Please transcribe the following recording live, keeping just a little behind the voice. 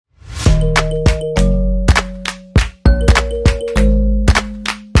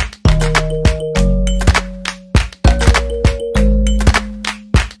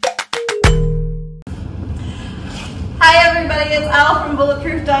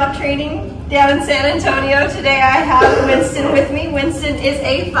Training down in San Antonio. Today I have Winston with me. Winston is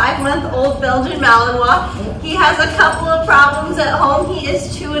a 5-month-old Belgian Malinois. He has a couple of problems at home. He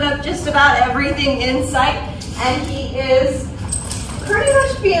is chewing up just about everything in sight, and he is pretty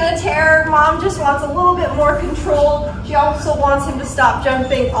much being a terror. Mom just wants a little bit more control. She also wants him to stop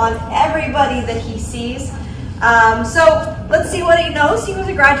jumping on everybody that he sees. So let's see what he knows. He was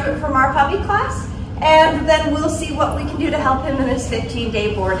a graduate from our puppy class, and then we'll see what we can do to help him in his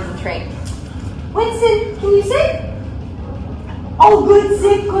 15-day board and train. Winston, can you sit? Oh, good,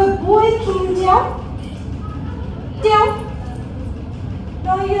 sit, good boy. Can you down? Down?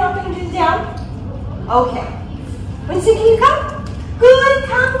 No, you're not going to do down? Okay. Winston, can you come? Good,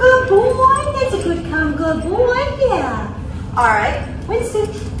 come, good boy. That's a good, come, good boy. Yeah. All right. Winston,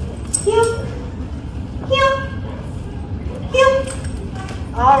 heel, heel, heel.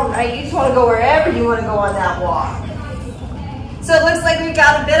 All right. You just want to go wherever you want to go on that walk. So it looks like we've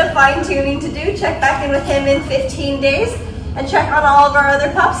got a bit of fine tuning to do. Check back in with him in 15 days and check on all of our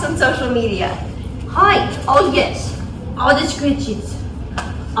other pups on social media. Hi. Oh yes. All the scritches.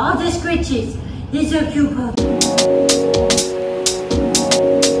 All the scritches. These are cute pups.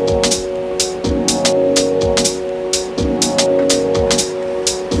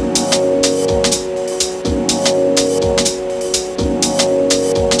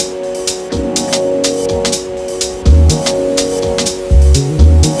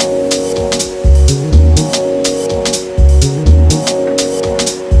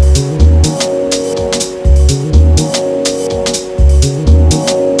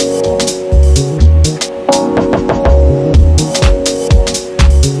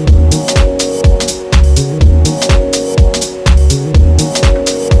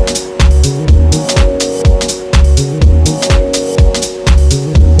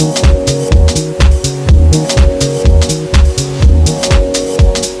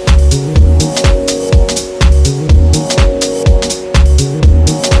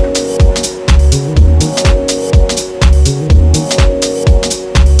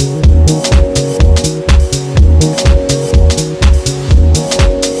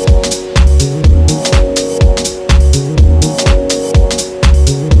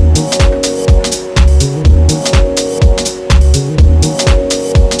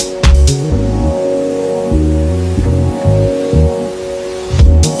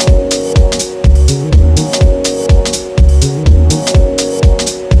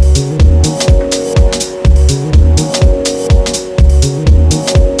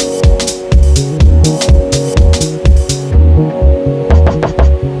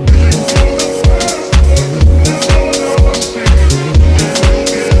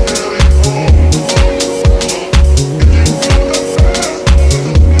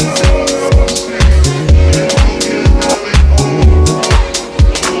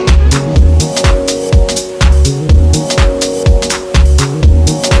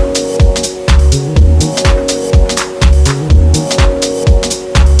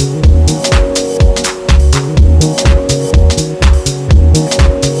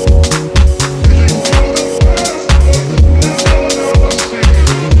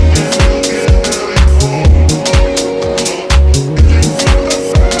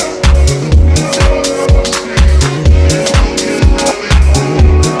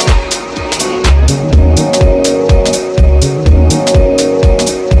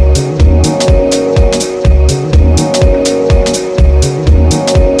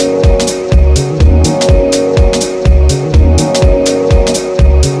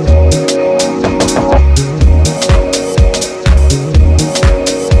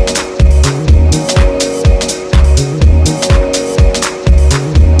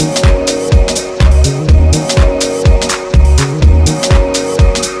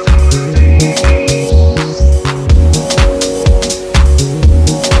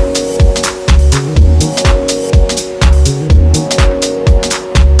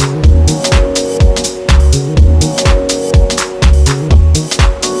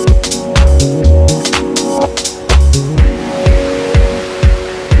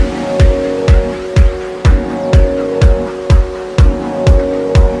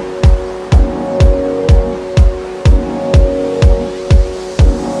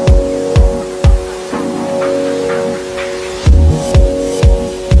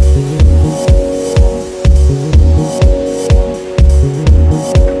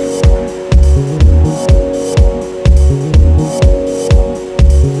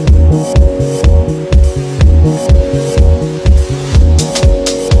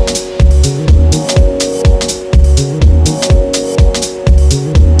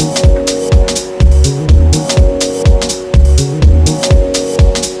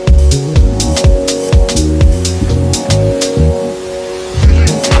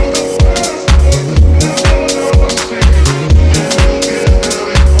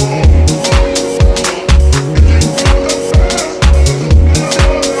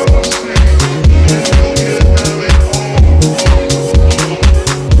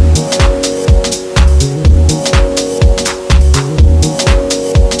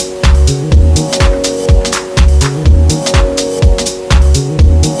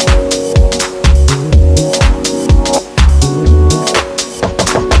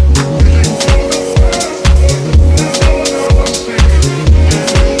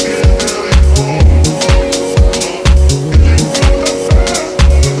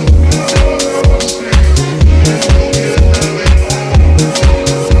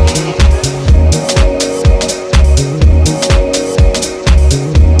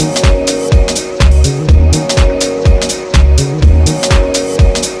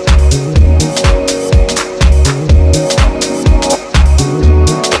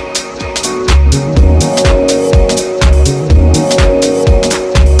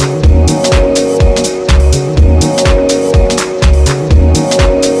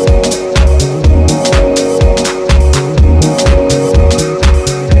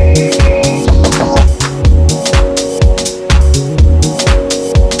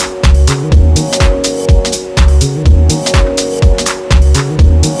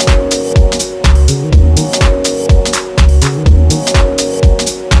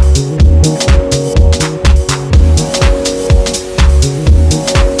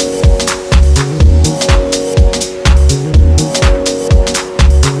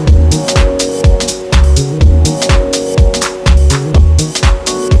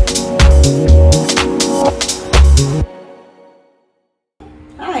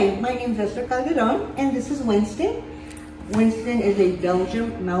 is Winston. Winston is a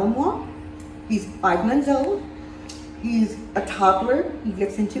Belgian Malinois. He's 5 months old. He's a toddler. He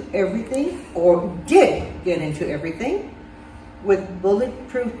gets into everything, or did get into everything. With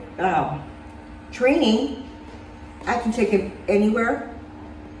Bulletproof Training, I can take him anywhere,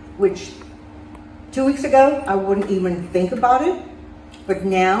 which 2 weeks ago, I wouldn't even think about it. But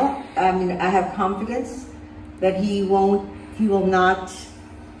now, I mean, I have confidence that he will not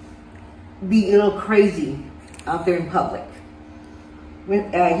be a little crazy out there in public.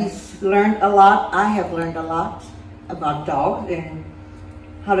 He's learned a lot. I have learned a lot about dogs and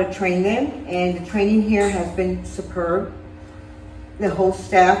how to train them. And the training here has been superb. The whole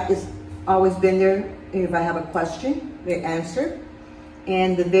staff has always been there. If I have a question, they answer.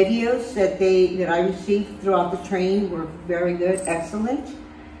 And the videos that I received throughout the training were very good, excellent.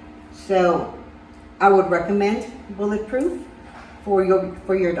 So I would recommend Bulletproof for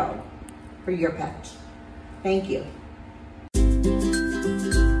your dog, for your pet. Thank you.